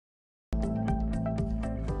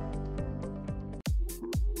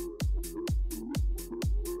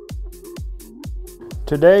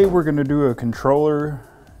Today we're going to do a controller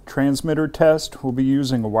transmitter test. We'll be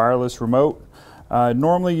using a wireless remote.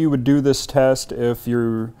 Normally you would do this test if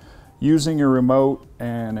you're using your remote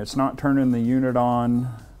and it's not turning the unit on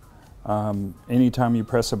anytime you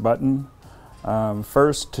press a button.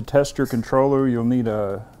 First, to test your controller, you'll need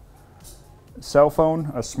a cell phone,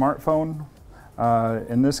 a smartphone.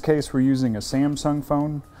 In this case, we're using a Samsung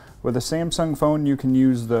phone. With a Samsung phone, you can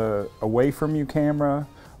use the away from you camera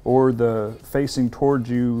or the facing towards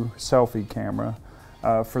you selfie camera.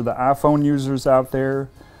 For the iPhone users out there,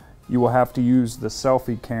 you will have to use the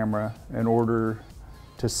selfie camera in order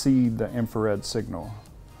to see the infrared signal.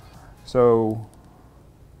 So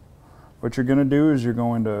what you're going to do is you're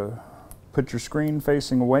going to put your screen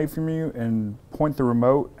facing away from you and point the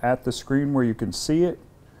remote at the screen where you can see it,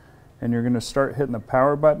 and you're going to start hitting the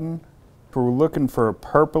power button. We're looking for a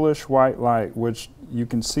purplish white light, which you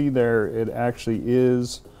can see there. It actually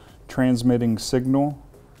is transmitting signal,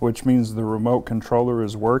 which means the remote controller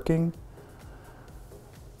is working.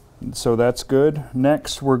 So that's good.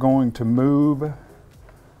 Next, we're going to move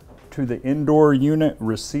to the indoor unit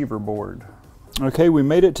receiver board. Okay, we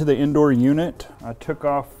made it to the indoor unit. I took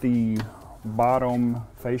off the bottom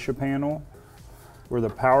fascia panel. Where the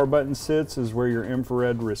power button sits is where your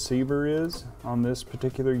infrared receiver is on this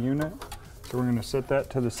particular unit. So we're going to set that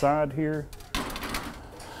to the side here.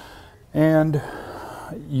 And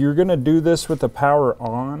you're going to do this with the power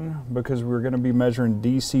on because we're going to be measuring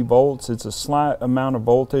DC volts. It's a slight amount of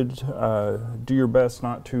voltage. Do your best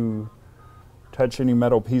not to touch any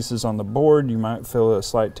metal pieces on the board. You might feel a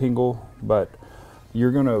slight tingle, but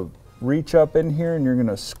you're going to reach up in here and you're going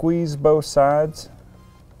to squeeze both sides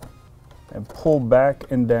and pull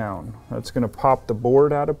back and down. That's going to pop the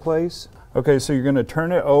board out of place. Okay, so you're going to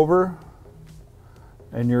turn it over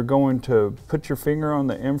and you're going to put your finger on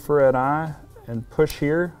the infrared eye and push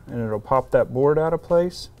here, and it'll pop that board out of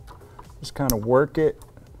place. Just kind of work it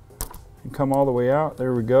and come all the way out.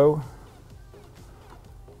 There we go.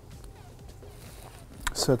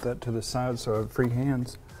 Set that to the side so I have free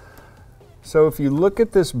hands. So if you look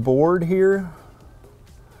at this board here,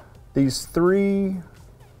 these three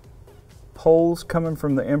poles coming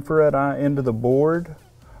from the infrared eye into the board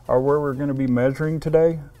are where we're going to be measuring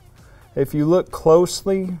today. If you look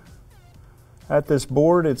closely at this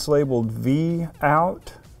board, it's labeled V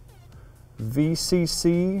out,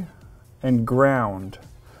 VCC, and ground.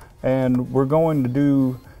 And we're going to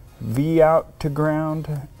do V out to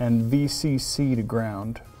ground and VCC to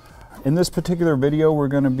ground. In this particular video, we're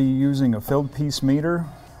going to be using a filled piece meter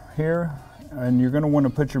here, and you're going to want to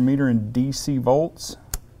put your meter in DC volts.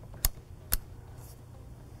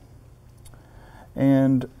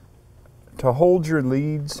 And to hold your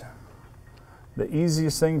leads, the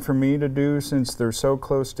easiest thing for me to do, since they're so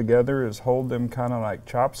close together, is hold them kind of like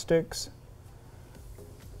chopsticks.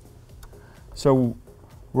 So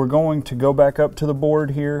we're going to go back up to the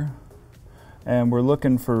board here, and we're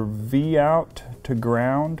looking for V out to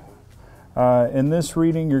ground. In this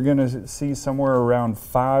reading, you're going to see somewhere around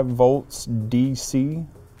 5 volts DC.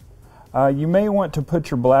 You may want to put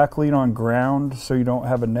your black lead on ground so you don't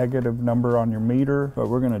have a negative number on your meter, but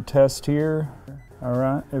we're going to test here. All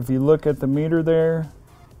right, if you look at the meter there,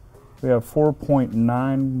 we have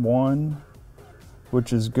 4.91,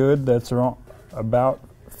 which is good. That's around about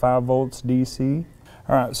 5 volts DC.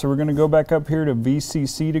 All right, so we're going to go back up here to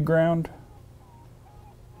VCC to ground.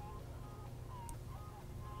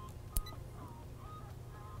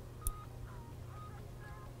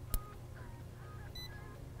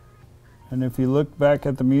 And if you look back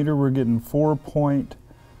at the meter, we're getting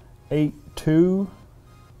 4.82.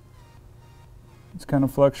 It's kind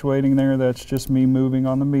of fluctuating there. That's just me moving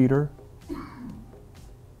on the meter.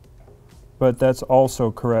 But that's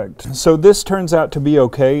also correct. So this turns out to be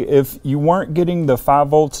okay. If you weren't getting the 5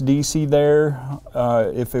 volts DC there,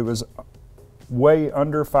 if it was way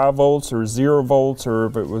under 5 volts or 0 volts, or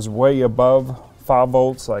if it was way above 5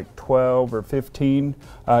 volts, like 12 or 15,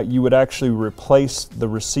 you would actually replace the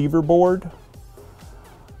receiver board.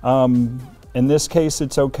 In this case,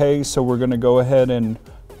 it's okay, so we're going to go ahead and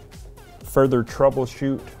further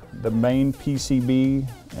troubleshoot the main PCB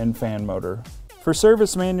and fan motor. For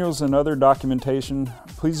service manuals and other documentation,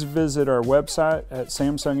 please visit our website at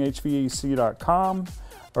samsunghvac.com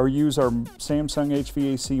or use our Samsung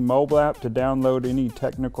HVAC mobile app to download any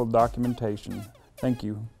technical documentation. Thank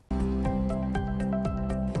you.